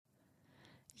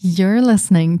You're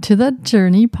listening to the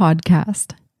Journey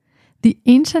podcast. The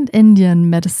ancient Indian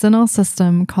medicinal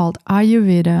system called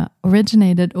Ayurveda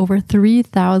originated over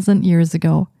 3,000 years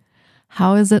ago.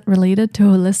 How is it related to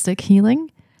holistic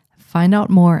healing? Find out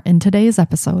more in today's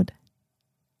episode.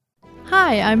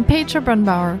 Hi, I'm Petra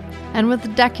Brunbauer, and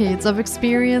with decades of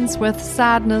experience with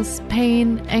sadness,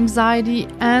 pain, anxiety,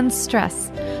 and stress,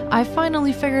 I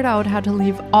finally figured out how to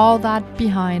leave all that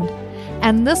behind.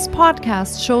 And this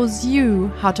podcast shows you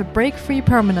how to break free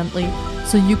permanently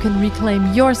so you can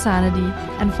reclaim your sanity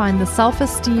and find the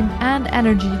self-esteem and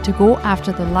energy to go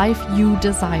after the life you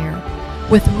desire.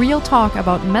 With real talk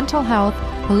about mental health,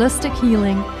 holistic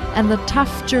healing, and the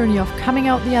tough journey of coming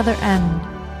out the other end.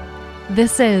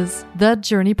 This is the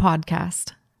Journey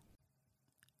Podcast.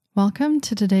 Welcome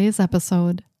to today's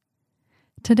episode.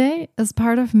 Today is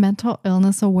part of Mental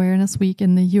Illness Awareness Week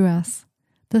in the US.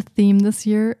 The theme this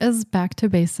year is Back to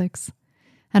Basics.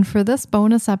 And for this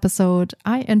bonus episode,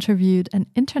 I interviewed an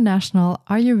international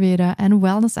Ayurveda and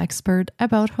wellness expert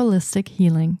about holistic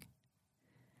healing.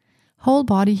 Whole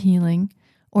body healing,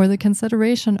 or the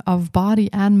consideration of body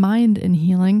and mind in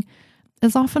healing,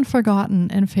 is often forgotten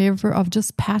in favor of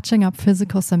just patching up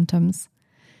physical symptoms.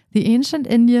 The ancient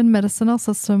Indian medicinal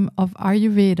system of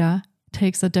Ayurveda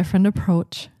takes a different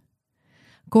approach.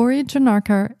 Gauri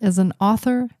Junnarkar is an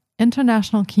author,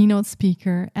 international keynote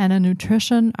speaker, and a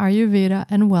nutrition, Ayurveda,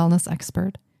 and wellness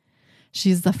expert.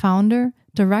 She's the founder,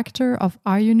 director of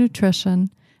Ayu Nutrition,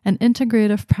 an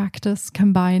integrative practice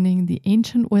combining the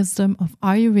ancient wisdom of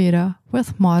Ayurveda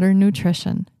with modern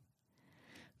nutrition.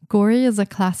 Gauri is a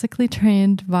classically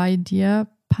trained Vaidya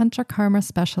Panchakarma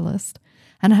specialist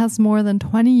and has more than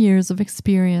 20 years of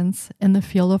experience in the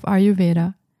field of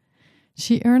Ayurveda.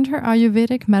 She earned her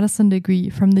Ayurvedic medicine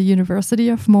degree from the University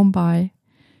of Mumbai.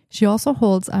 She also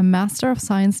holds a Master of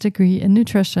Science degree in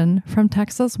nutrition from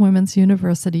Texas Women's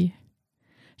University.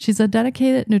 She's a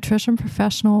dedicated nutrition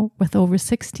professional with over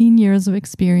 16 years of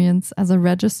experience as a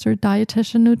registered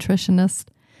dietitian nutritionist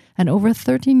and over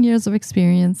 13 years of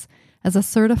experience as a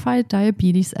certified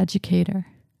diabetes educator.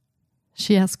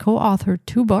 She has co-authored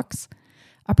 2 books,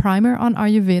 A Primer on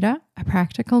Ayurveda, a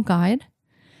practical guide,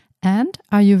 and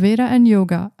Ayurveda and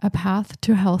Yoga, a path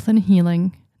to health and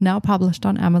healing, now published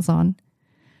on Amazon.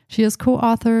 She has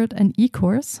co-authored an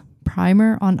e-course,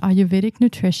 Primer on Ayurvedic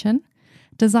Nutrition,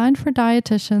 designed for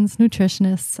dietitians,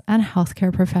 nutritionists, and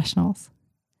healthcare professionals.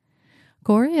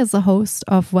 Gauri is the host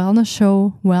of wellness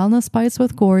show Wellness Bites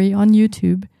with Gauri on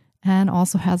YouTube and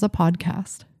also has a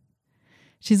podcast.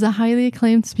 She's a highly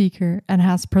acclaimed speaker and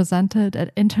has presented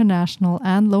at international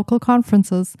and local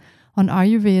conferences on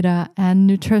Ayurveda and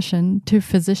nutrition to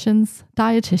physicians,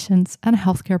 dietitians, and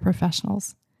healthcare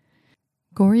professionals.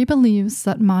 Gauri believes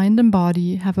that mind and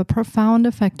body have a profound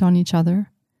effect on each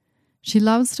other. She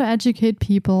loves to educate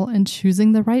people in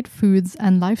choosing the right foods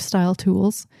and lifestyle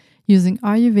tools, using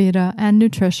Ayurveda and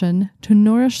nutrition to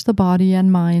nourish the body and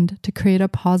mind to create a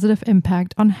positive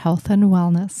impact on health and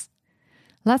wellness.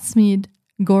 Let's meet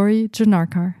Gauri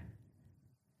Junnarkar.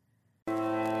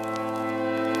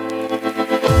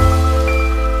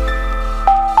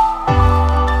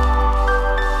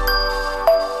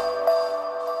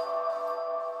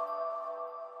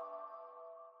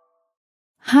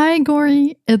 Hi,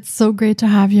 Gauri. It's so great to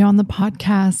have you on the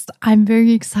podcast. I'm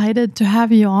very excited to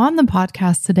have you on the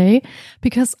podcast today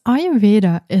because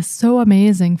Ayurveda is so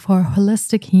amazing for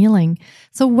holistic healing.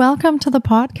 So welcome to the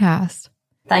podcast.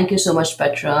 Thank you so much,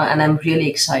 Petra. And I'm really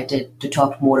excited to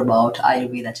talk more about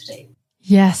Ayurveda today.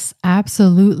 Yes,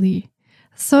 absolutely.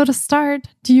 So to start,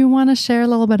 do you want to share a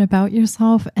little bit about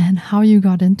yourself and how you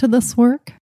got into this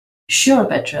work? Sure,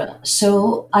 Petra.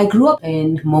 So I grew up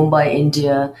in Mumbai,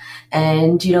 India,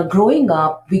 and growing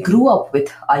up, we grew up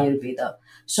with Ayurveda.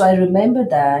 So I remember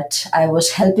that I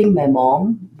was helping my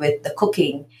mom with the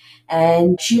cooking,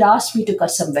 and she asked me to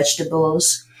cut some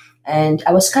vegetables, and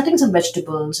I was cutting some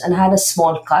vegetables and had a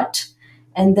small cut.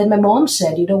 And then my mom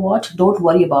said, you know what, don't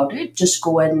worry about it. Just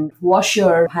go and wash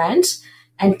your hands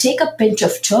and take a pinch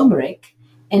of turmeric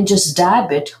and just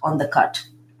dab it on the cut.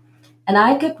 And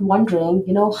I kept wondering,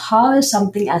 how is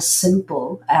something as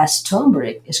simple as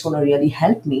turmeric is going to really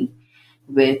help me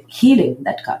with healing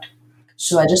that cut?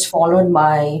 So I just followed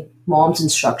my mom's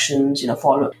instructions,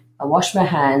 I washed my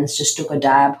hands, just took a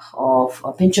dab of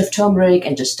a pinch of turmeric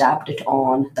and just dabbed it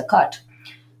on the cut.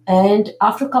 And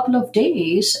after a couple of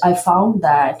days, I found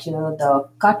that, the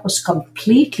cut was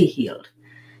completely healed.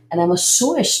 And I was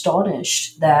so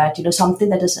astonished that, something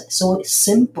that is so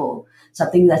simple,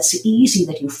 something that's easy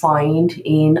that you find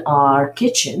in our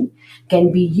kitchen can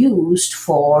be used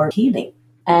for healing.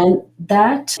 And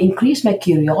that increased my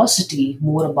curiosity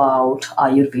more about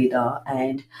Ayurveda.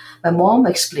 And my mom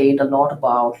explained a lot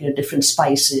about different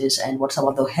spices and what some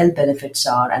of the health benefits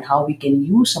are and how we can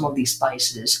use some of these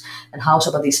spices and how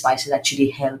some of these spices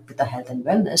actually help with the health and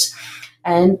wellness.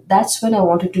 And that's when I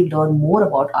wanted to learn more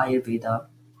about Ayurveda.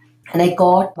 And I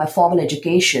got my formal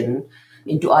education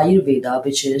into Ayurveda,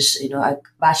 which is, a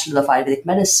Bachelor of Ayurvedic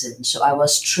Medicine. So I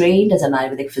was trained as an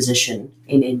Ayurvedic physician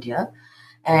in India.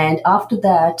 And after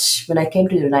that, when I came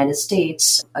to the United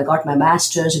States, I got my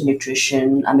master's in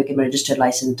nutrition. I became a registered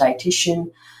licensed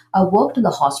dietitian. I worked in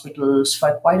the hospitals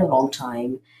for quite a long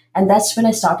time. And that's when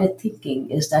I started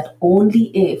thinking is that only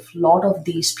if a lot of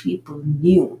these people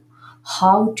knew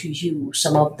how to use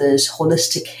some of this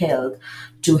holistic health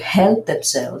to help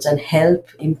themselves and help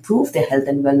improve their health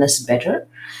and wellness better,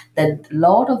 then a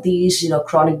lot of these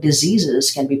chronic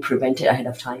diseases can be prevented ahead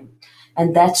of time.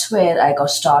 And that's where I got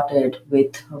started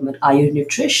with Ayur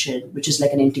nutrition, which is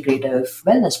like an integrative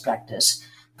wellness practice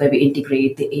where we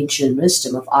integrate the ancient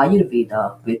wisdom of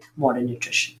Ayurveda with modern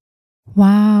nutrition.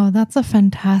 Wow, that's a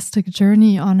fantastic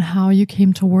journey on how you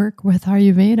came to work with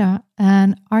Ayurveda.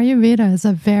 And Ayurveda is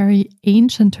a very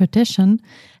ancient tradition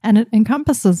and it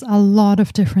encompasses a lot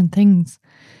of different things.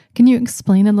 Can you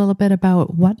explain a little bit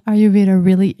about what Ayurveda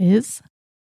really is?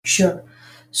 Sure.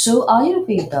 So,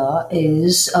 Ayurveda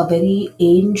is a very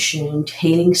ancient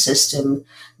healing system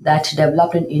that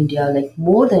developed in India like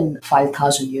more than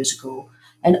 5,000 years ago.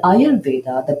 And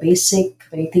Ayurveda, the basic,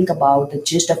 when you think about the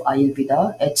gist of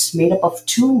Ayurveda, it's made up of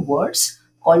two words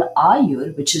called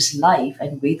Ayur, which is life,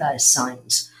 and Veda is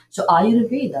science. So,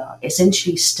 Ayurveda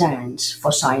essentially stands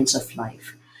for science of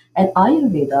life. And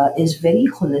Ayurveda is very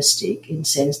holistic in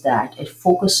sense that it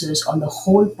focuses on the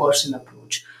whole person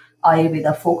approach.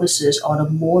 Ayurveda focuses on a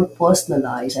more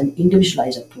personalized and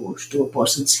individualized approach to a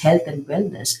person's health and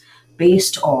wellness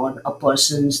based on a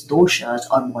person's doshas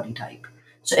or body type.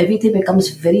 So everything becomes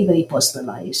very, very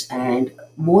personalized and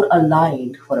more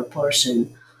aligned for a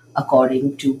person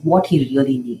according to what he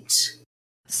really needs.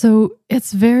 So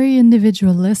it's very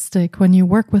individualistic when you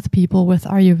work with people with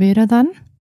Ayurveda then?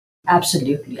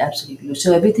 Absolutely, absolutely.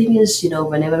 So everything is,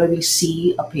 whenever we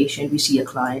see a patient, we see a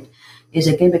client, is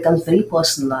again becomes very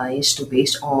personalized to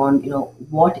based on,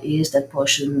 what is that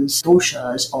person's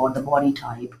doshas or the body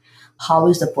type, how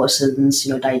is the person's,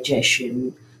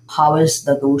 digestion, how is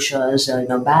the doshas,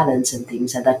 balance and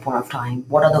things at that point of time,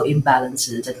 what are the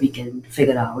imbalances that we can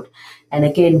figure out, and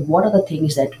again, what are the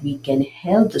things that we can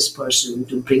help this person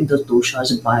to bring those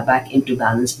doshas back into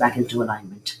balance, back into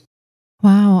alignment.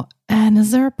 Wow. And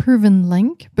is there a proven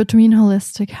link between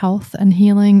holistic health and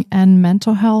healing and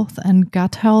mental health and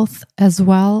gut health as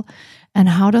well? And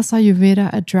how does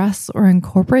Ayurveda address or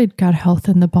incorporate gut health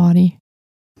in the body?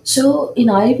 So in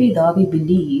Ayurveda, we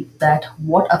believe that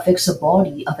what affects the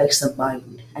body affects the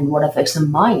mind, and what affects the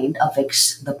mind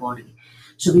affects the body.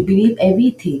 So we believe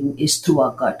everything is through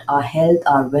our gut, our health,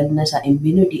 our wellness, our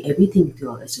immunity, everything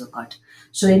through our gut.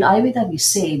 So in Ayurveda, we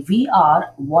say we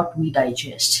are what we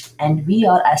digest, and we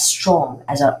are as strong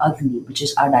as our Agni, which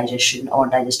is our digestion or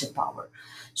digestive power.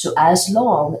 So as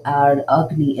long our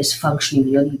Agni is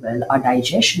functioning really well, our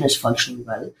digestion is functioning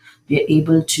well, we are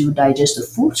able to digest the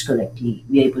foods correctly,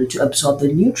 we are able to absorb the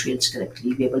nutrients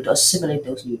correctly, we are able to assimilate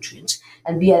those nutrients,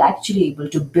 and we are actually able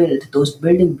to build those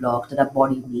building blocks that our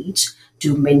body needs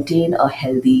to maintain a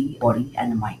healthy body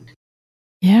and mind.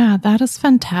 Yeah, that is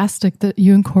fantastic that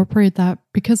you incorporate that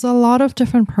because a lot of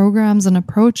different programs and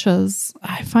approaches,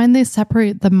 I find they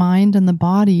separate the mind and the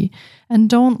body and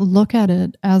don't look at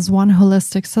it as one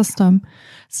holistic system.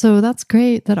 So that's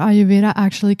great that Ayurveda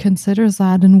actually considers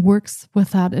that and works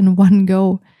with that in one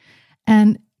go.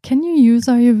 And can you use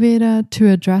Ayurveda to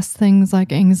address things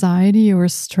like anxiety or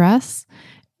stress?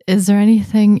 Is there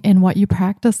anything in what you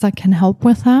practice that can help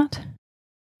with that?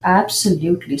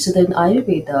 Absolutely. So then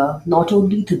Ayurveda, not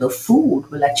only to the food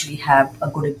will actually have a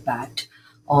good impact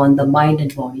on the mind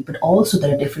and body, but also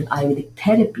there are different Ayurvedic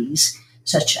therapies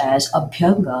such as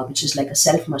Abhyanga, which is like a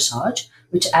self-massage,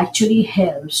 which actually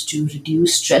helps to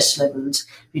reduce stress levels,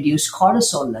 reduce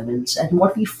cortisol levels. And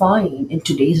what we find in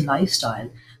today's lifestyle,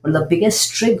 one of the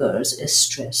biggest triggers is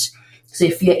stress. So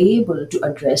if we are able to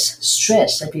address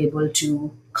stress, and we're able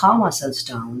to calm ourselves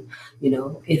down,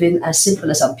 even as simple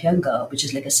as Abhyanga, which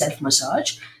is like a self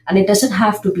massage, and it doesn't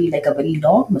have to be like a very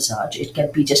long massage. It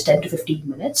can be just 10 to 15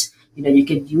 minutes. You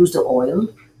can use the oil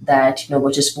that,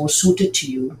 which is more suited to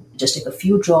you. Just take a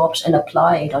few drops and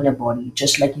apply it on your body,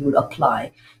 just like you would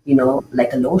apply,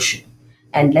 like a lotion,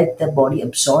 and let the body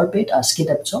absorb it, our skin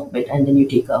absorb it, and then you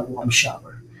take a warm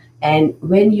shower. And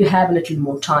when you have a little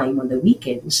more time on the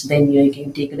weekends, then you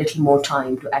can take a little more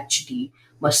time to actually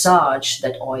massage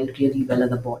that oil really well in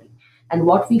the body. And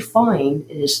what we find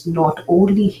is not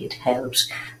only it helps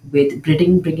with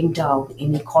bringing down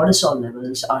any cortisol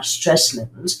levels or stress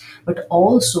levels, but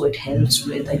also it helps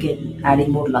with, again,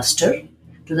 adding more luster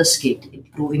to the skin,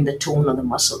 improving the tone of the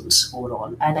muscles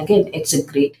overall. And again, it's a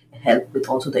great help with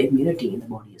also the immunity in the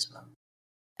body as well.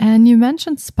 And you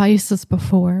mentioned spices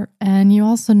before, and you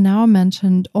also now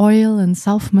mentioned oil and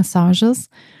self-massages.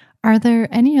 Are there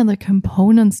any other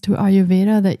components to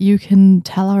Ayurveda that you can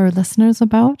tell our listeners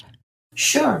about?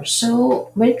 Sure.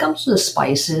 So when it comes to the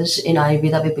spices in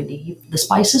Ayurveda, we believe the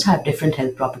spices have different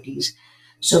health properties.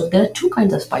 So there are two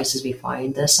kinds of spices we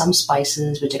find. There are some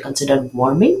spices which are considered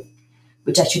warming,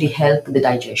 which actually help with the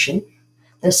digestion.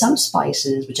 There are some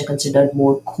spices which are considered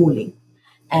more cooling.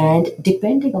 And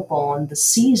depending upon the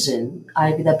season,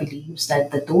 Ayurveda believes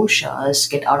that the doshas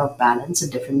get out of balance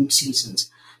in different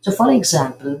seasons. So, for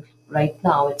example, right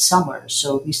now it's summer,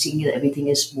 so we see that everything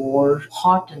is more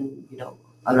hot and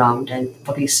around, and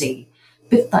what we say,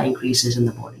 pitta increases in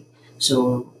the body.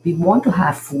 So we want to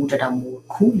have food that are more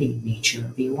cooling in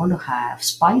nature. We want to have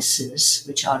spices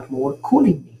which are more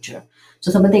cooling in nature. So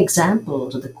some of the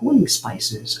examples of the cooling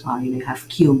spices are, you have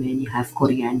cumin, you have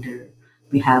coriander,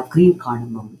 we have green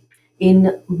cardamom.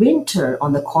 In winter,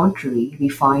 on the contrary, we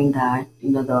find that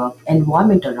the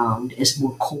environment around is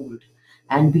more cold,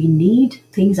 and we need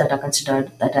things that are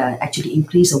considered that are actually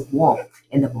increase of warmth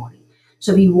in the body.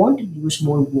 So we want to use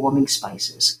more warming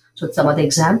spices. So some of the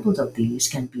examples of these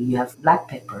can be, you have black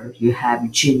pepper, you have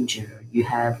ginger, you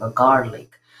have garlic.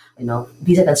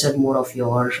 These are considered more of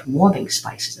your warming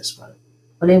spices as well.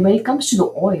 But then when it comes to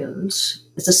the oils,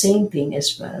 it's the same thing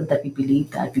as well, that we believe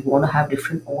that we want to have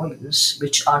different oils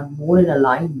which are more in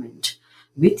alignment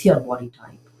with your body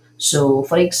type. So,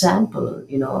 for example,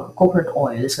 coconut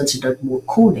oil is considered more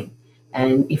cooling.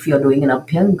 And if you're doing an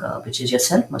abhyanga, which is your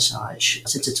self massage,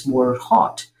 since it's more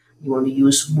hot, you want to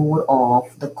use more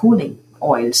of the cooling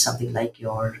oil, something like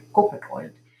your coconut oil.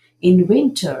 In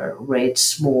winter, where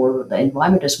the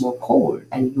environment is more cold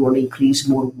and you want to increase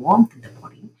more warmth in the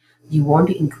body, you want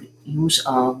to use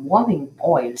a warming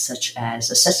oil such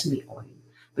as a sesame oil,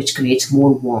 which creates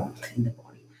more warmth in the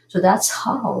body. So that's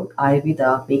how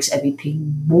Ayurveda makes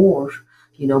everything more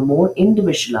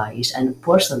individualized and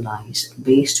personalized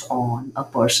based on a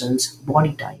person's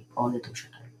body type or the dosha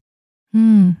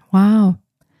type. Wow.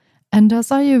 And does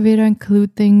Ayurveda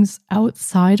include things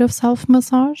outside of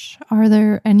self-massage? Are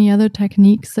there any other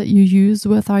techniques that you use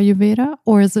with Ayurveda,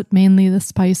 or is it mainly the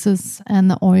spices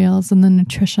and the oils and the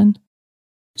nutrition?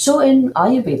 So in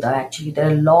Ayurveda, actually, there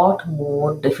are a lot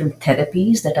more different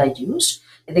therapies that are used.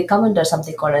 They come under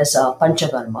something called as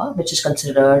panchakarma, which is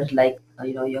considered like,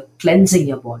 you're cleansing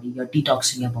your body, you're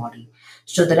detoxing your body.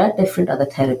 So there are different other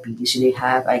therapies. You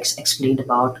have, I explained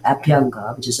about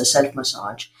Abhyanga, which is a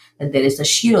self-massage. And there is the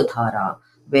Shirodhara,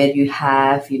 where you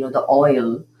have, the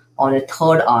oil on a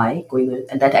third eye going in,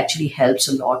 and that actually helps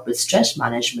a lot with stress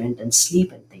management and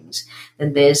sleep and things.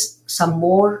 Then there's some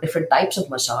more different types of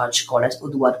massage called as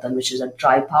Udvartan, which is a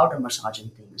dry powder massage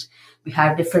and things. We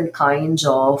have different kinds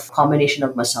of combination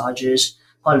of massages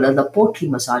called the potri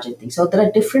massage and things. So there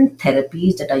are different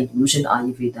therapies that are used in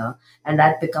Ayurveda, and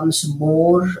that becomes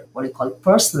more what you call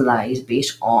personalized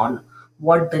based on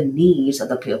what the needs of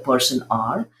the person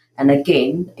are. And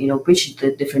again, which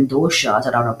the different doshas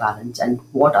are out of balance, and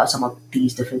what are some of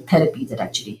these different therapies that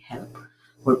actually help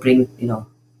or bring,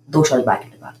 doshas back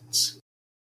into balance.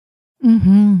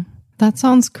 That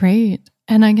sounds great.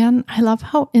 And again, I love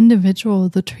how individual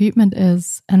the treatment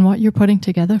is and what you're putting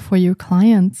together for your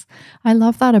clients. I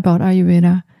love that about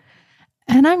Ayurveda.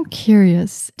 And I'm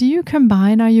curious, do you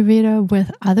combine Ayurveda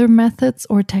with other methods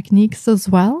or techniques as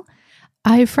well?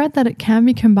 I've read that it can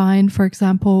be combined, for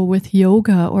example, with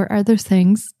yoga or other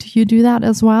things. Do you do that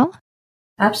as well?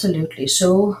 Absolutely.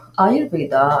 So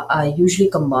Ayurveda, I usually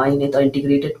combine it or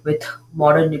integrate it with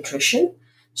modern nutrition.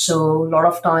 So a lot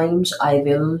of times I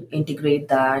will integrate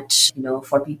that,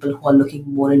 for people who are looking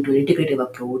more into an integrative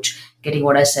approach, getting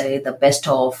what I say, the best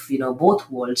of,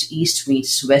 both worlds, East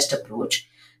meets West approach.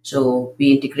 So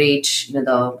we integrate,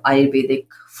 the Ayurvedic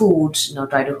foods,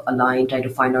 try to align, try to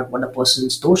find out what a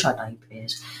person's dosha type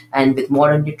is. And with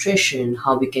modern nutrition,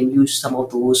 how we can use some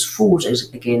of those foods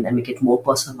again and make it more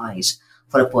personalized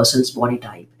for a person's body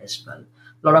type as well.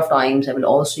 A lot of times I will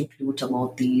also include some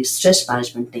of the stress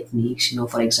management techniques,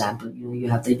 for example, you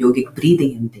have the yogic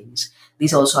breathing and things.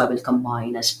 These also I will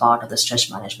combine as part of the stress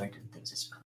management and things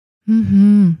as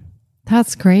well.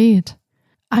 That's great.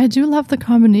 I do love the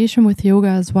combination with yoga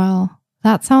as well.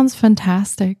 That sounds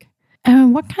fantastic.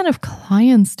 And what kind of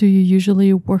clients do you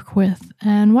usually work with?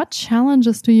 And what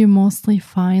challenges do you mostly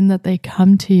find that they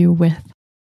come to you with?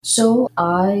 So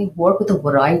I work with a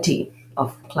variety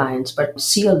of clients, but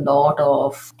see a lot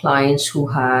of clients who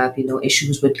have,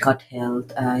 issues with gut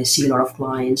health. I see a lot of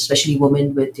clients, especially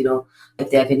women with, if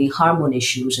they have any hormone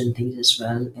issues and things as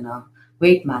well,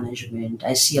 weight management.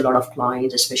 I see a lot of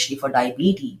clients, especially for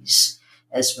diabetes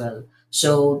as well.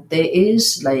 So there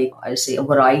is, like I say, a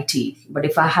variety. But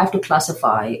if I have to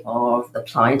classify of the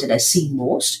clients that I see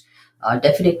most,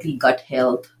 definitely gut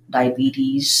health,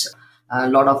 diabetes, a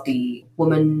lot of the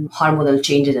women hormonal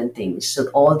changes and things. So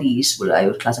all these will I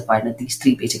would classify into these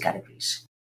three basic categories.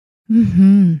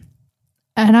 Hmm.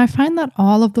 And I find that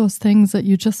all of those things that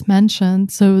you just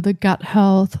mentioned, so the gut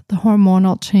health, the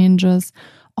hormonal changes,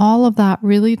 all of that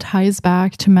really ties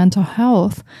back to mental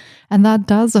health. And that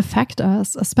does affect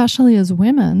us, especially as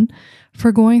women,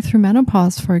 for going through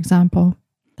menopause, for example.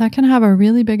 That can have a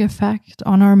really big effect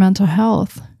on our mental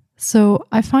health. So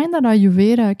I find that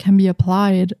Ayurveda can be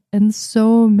applied in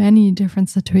so many different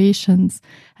situations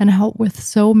and help with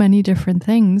so many different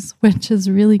things, which is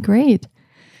really great.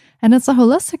 And it's a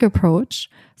holistic approach.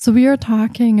 So we are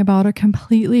talking about a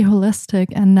completely holistic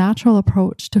and natural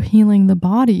approach to healing the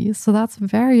body. So that's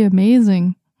very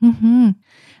amazing. And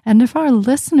if our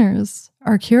listeners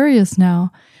are curious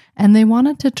now and they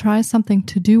wanted to try something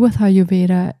to do with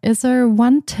Ayurveda, is there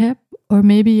one tip or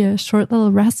maybe a short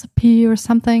little recipe or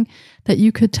something that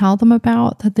you could tell them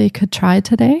about that they could try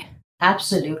today?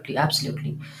 Absolutely,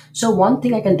 absolutely. So one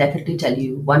thing I can definitely tell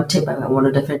you, one tip I want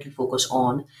to definitely focus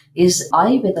on is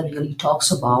Ayurveda really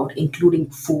talks about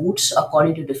including foods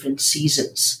according to different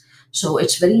seasons. So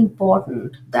it's very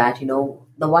important that,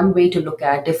 the one way to look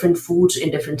at different foods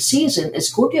in different season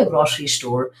is go to your grocery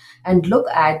store and look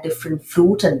at different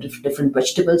fruits and different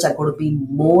vegetables are going to be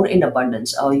more in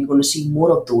abundance, or you're going to see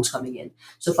more of those coming in.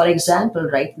 So for example,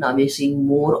 right now we're seeing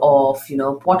more of,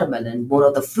 watermelon, more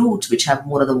of the fruits which have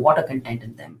more of the water content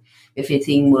in them. If you're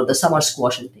seeing more of the summer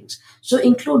squash and things. So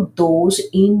include those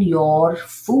in your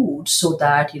food so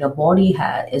that, body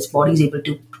is able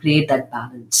to create that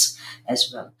balance as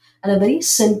well. And a very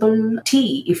simple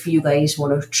tea, if you guys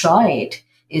want to try it,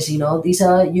 is, you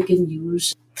can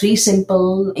use three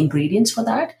simple ingredients for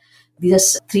that. These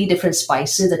are three different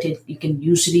spices that you can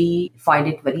usually find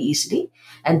it very easily.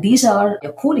 And these are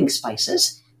your cooling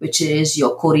spices, which is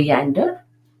your coriander,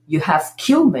 you have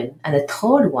cumin, and the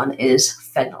third one is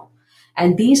fennel.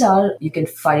 And these are, you can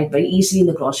find it very easily in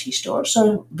the grocery store.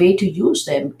 So way to use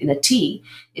them in a tea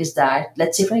is that,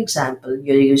 let's say, for example,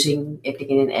 you're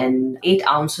taking in an 8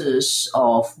 ounces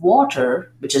of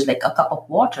water, which is like a cup of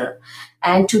water.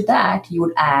 And to that, you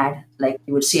would add, like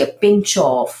you would say, a pinch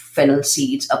of fennel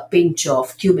seeds, a pinch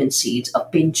of cumin seeds, a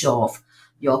pinch of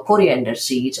your coriander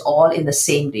seeds, all in the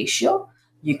same ratio.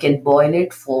 You can boil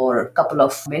it for a couple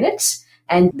of minutes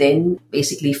and then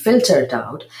basically filter it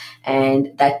out.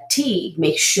 And that tea,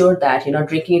 make sure that you're not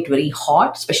drinking it very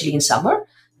hot, especially in summer,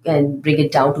 and bring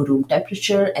it down to room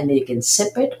temperature, and then you can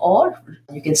sip it, or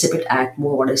you can sip it at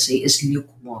more, what I say is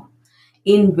lukewarm.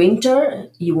 In winter,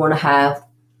 you want to have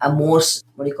a more,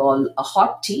 what do you call, a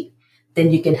hot tea.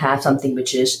 Then you can have something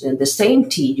which is in the same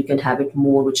tea, you can have it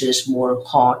more, which is more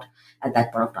hot at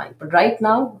that point of time. But right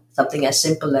now, something as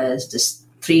simple as this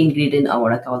three ingredient, or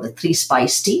what I call the three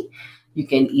spice tea, you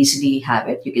can easily have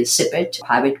it. You can sip it,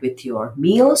 have it with your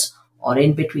meals, or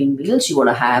in between meals, you want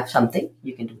to have something,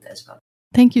 you can do that as well.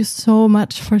 Thank you so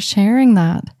much for sharing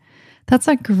that. That's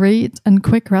a great and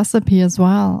quick recipe as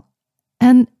well.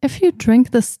 And if you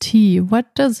drink this tea,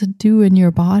 what does it do in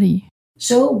your body?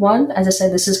 So one, as I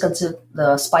said, this is considered,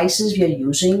 the spices we are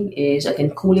using is, again,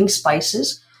 cooling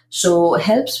spices. So it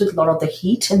helps with a lot of the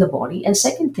heat in the body. And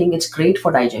second thing, it's great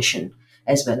for digestion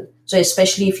as well. So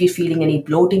especially if you're feeling any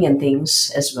bloating and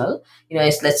things as well,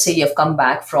 let's say you've come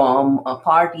back from a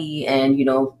party and,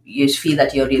 you feel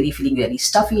that you're really feeling really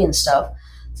stuffy and stuff.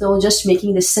 So just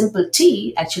making this simple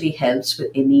tea actually helps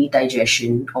with any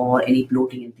digestion or any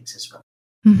bloating and things as well.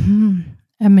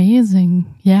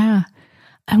 Amazing. Yeah.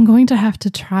 I'm going to have to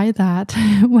try that.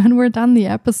 When we're done the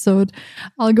episode,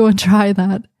 I'll go and try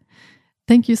that.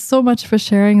 Thank you so much for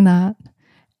sharing that.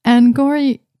 And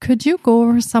Gauri, could you go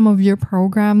over some of your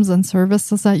programs and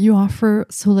services that you offer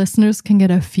so listeners can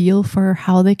get a feel for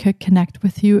how they could connect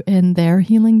with you in their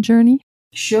healing journey?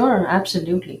 Sure,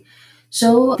 absolutely.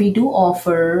 So we do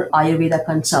offer Ayurveda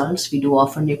consults, we do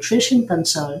offer nutrition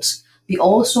consults, we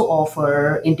also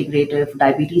offer integrative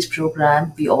diabetes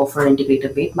program, we offer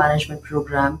integrative weight management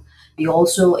program, we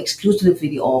also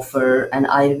exclusively offer an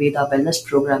Ayurveda wellness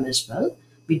program as well.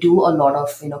 We do a lot of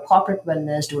corporate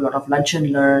wellness, do a lot of lunch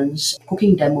and learns,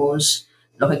 cooking demos,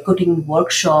 like cooking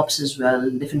workshops as well,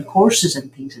 different courses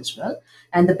and things as well.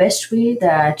 And the best way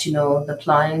that, the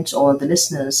clients or the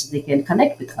listeners, they can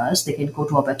connect with us, they can go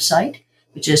to our website,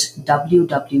 which is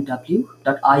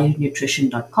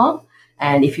www.ayurnutrition.com.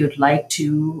 And if you'd like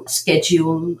to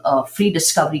schedule a free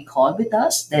discovery call with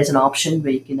us, there's an option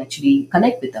where you can actually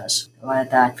connect with us via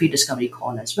that free discovery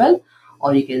call as well.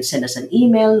 Or you can send us an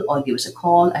email or give us a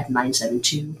call at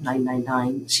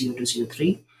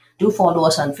 972-999-0203. Do follow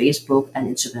us on Facebook and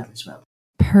Instagram as well.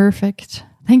 Perfect.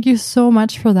 Thank you so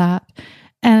much for that.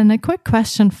 And a quick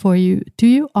question for you. Do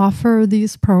you offer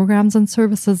these programs and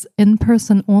services in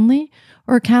person only,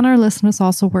 or can our listeners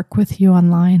also work with you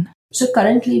online? So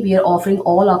currently we are offering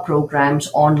all our programs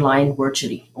online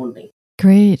virtually only.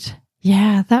 Great.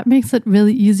 Yeah, that makes it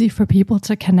really easy for people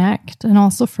to connect and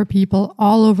also for people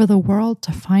all over the world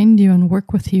to find you and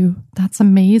work with you. That's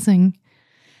amazing.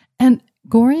 And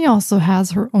Gauri also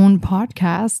has her own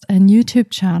podcast and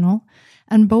YouTube channel,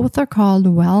 and both are called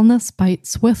Wellness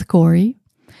Bites with Gauri.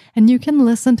 And you can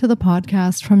listen to the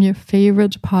podcast from your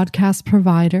favorite podcast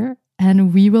provider.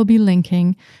 And we will be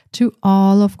linking to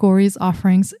all of Gauri's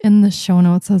offerings in the show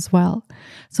notes as well.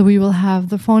 So we will have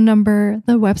the phone number,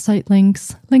 the website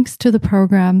links to the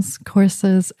programs,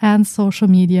 courses, and social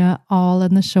media all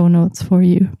in the show notes for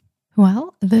you.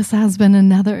 Well, this has been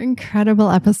another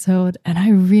incredible episode, and I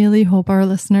really hope our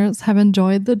listeners have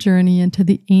enjoyed the journey into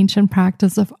the ancient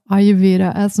practice of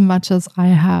Ayurveda as much as I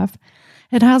have.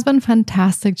 It has been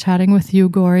fantastic chatting with you,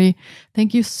 Gauri.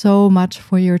 Thank you so much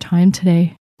for your time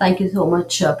today. Thank you so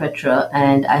much, Petra,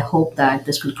 and I hope that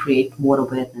this will create more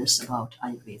awareness about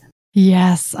Ayurveda.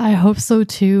 Yes, I hope so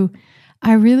too.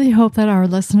 I really hope that our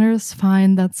listeners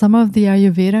find that some of the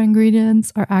Ayurveda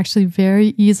ingredients are actually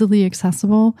very easily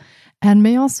accessible and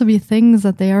may also be things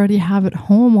that they already have at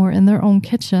home or in their own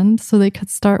kitchen, so they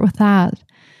could start with that.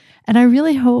 And I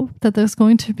really hope that there's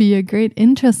going to be a great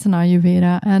interest in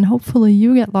Ayurveda, and hopefully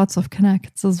you get lots of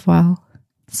connects as well.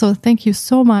 So thank you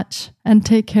so much, and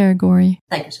take care, Gauri.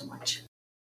 Thank you so much.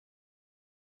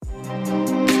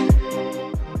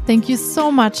 Thank you so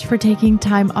much for taking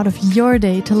time out of your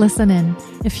day to listen in.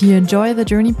 If you enjoy the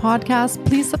Journey podcast,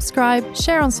 please subscribe,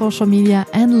 share on social media,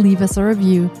 and leave us a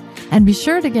review. And be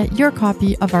sure to get your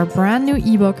copy of our brand new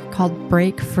ebook called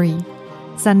Break Free.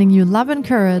 Sending you love and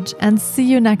courage, and see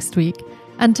you next week.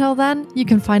 Until then, you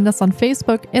can find us on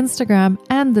Facebook, Instagram,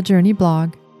 and the Journey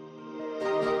blog.